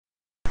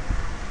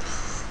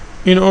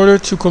In order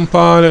to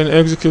compile and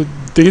execute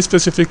this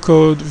specific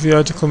code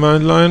via the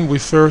command line, we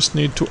first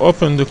need to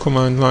open the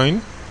command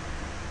line.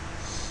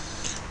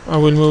 I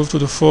will move to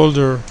the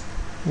folder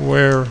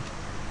where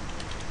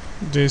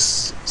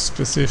this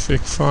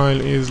specific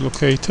file is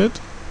located.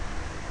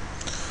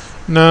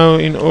 Now,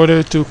 in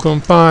order to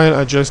compile,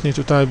 I just need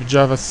to type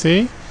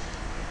javac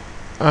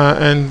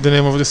and the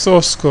name of the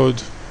source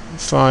code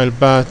file.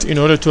 But in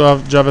order to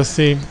have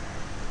javac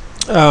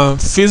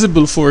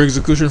feasible for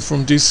execution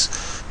from this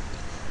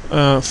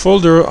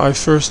folder, I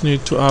first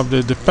need to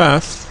update the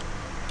path,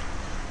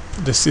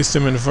 the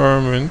system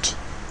environment,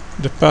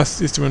 the path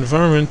system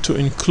environment to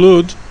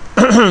include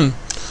the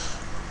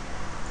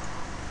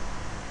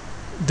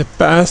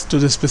path to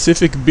the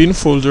specific bin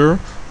folder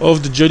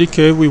of the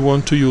JDK we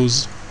want to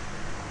use.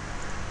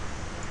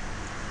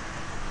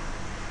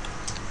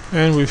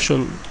 And we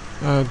shall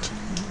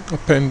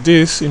append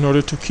this in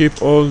order to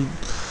keep all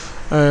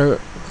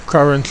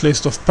current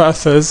list of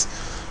paths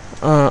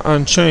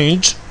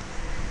unchanged.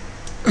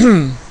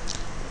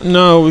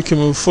 Now we can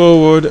move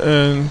forward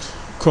and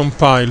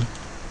compile.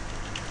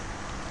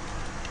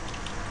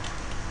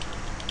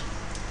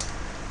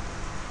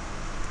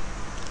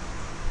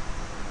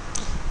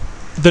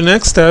 The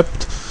next step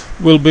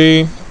will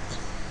be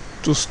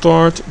to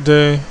start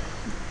the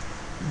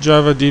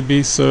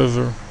JavaDB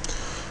server.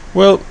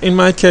 Well, in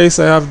my case,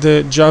 I have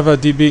the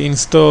JavaDB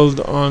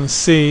installed on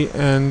C,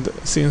 and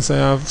since I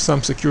have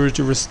some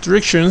security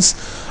restrictions,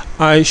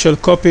 I shall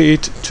copy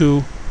it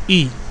to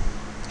E.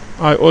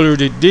 I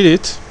already did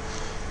it,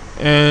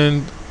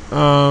 and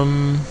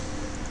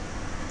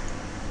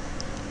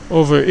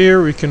over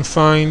here we can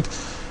find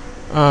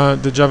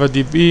the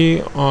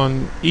JavaDB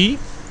on E.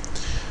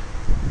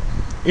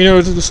 In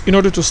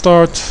order to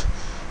start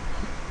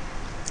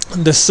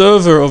the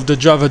server of the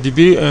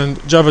JavaDB and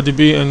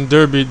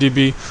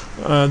DerbyDB,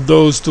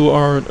 those two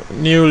are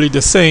nearly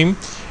the same.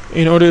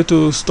 In order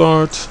to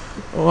start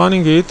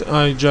running it,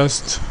 I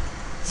just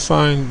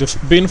find the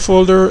bin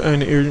folder,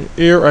 and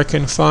here I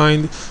can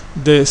find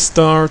the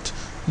start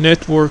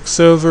network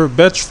server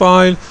batch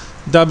file.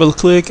 Double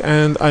click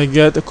and I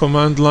get a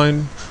command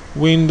line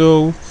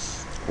window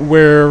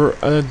where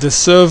the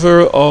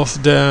server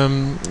of the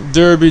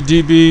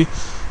DerbyDB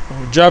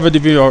or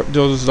JavaDB,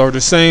 those are the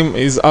same,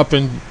 is up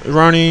and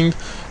running,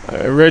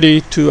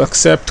 ready to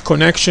accept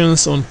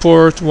connections on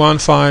port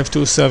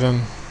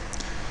 1527.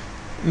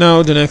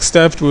 Now the next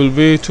step will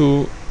be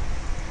to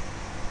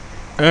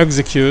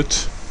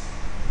execute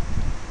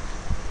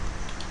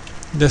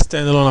the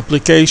standalone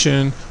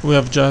application we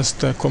have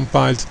just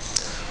compiled.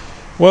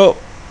 Well,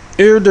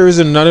 here there is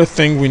another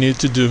thing we need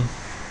to do.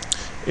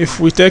 If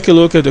we take a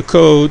look at the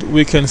code,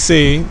 we can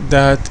see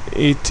that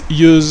it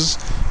uses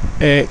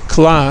a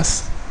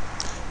class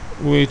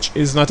which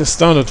is not a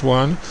standard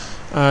one,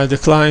 the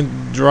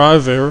client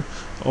driver,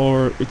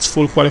 or its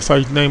full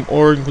qualified name,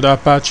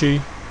 org.apache,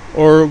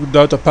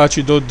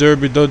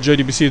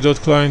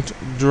 org.apache.derby.jdbc.client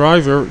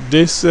driver.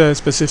 This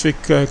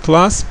specific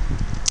class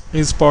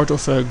is part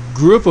of a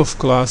group of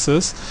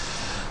classes.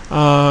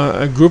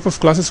 A group of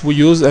classes we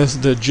use as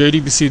the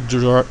JDBC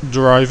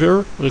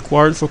driver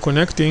required for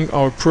connecting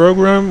our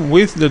program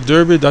with the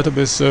Derby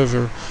database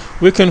server.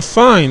 We can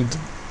find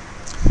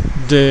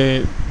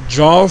the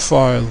jar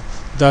file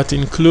that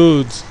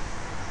includes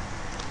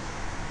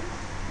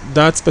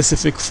that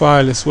specific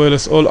file as well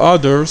as all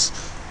others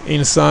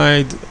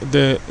inside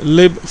the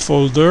lib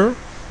folder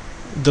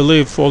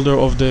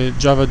of the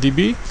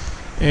JavaDB,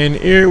 and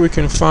here we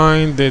can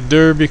find the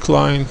Derby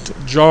client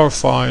jar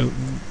file.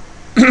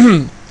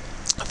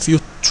 If you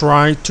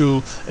try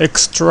to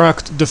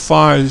extract the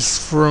files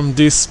from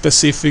this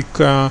specific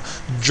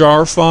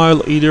jar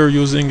file, either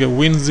using a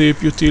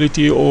WinZip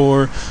utility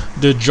or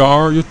the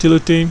jar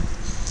utility,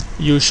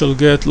 you shall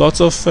get lots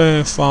of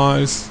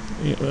files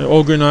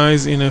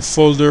organized in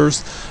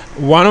folders.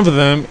 One of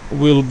them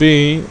will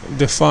be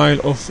the file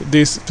of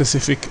this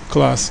specific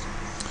class.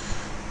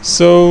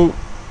 So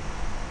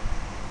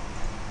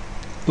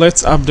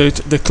let's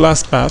update the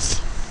class path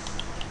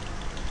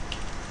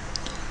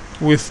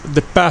with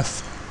the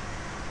path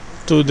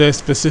to the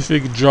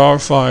specific jar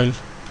file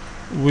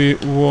we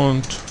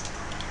want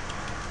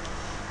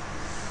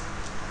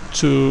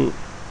to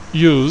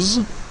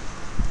use.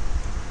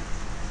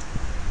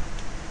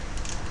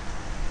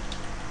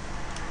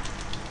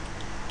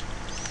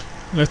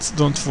 Let's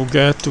don't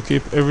forget to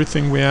keep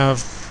everything we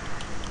have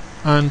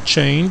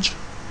unchanged.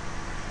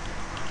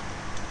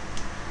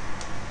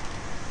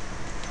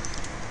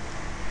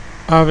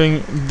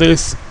 Having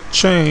this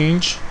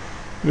change,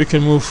 we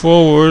can move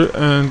forward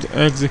and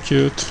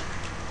execute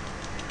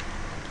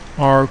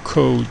our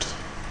code.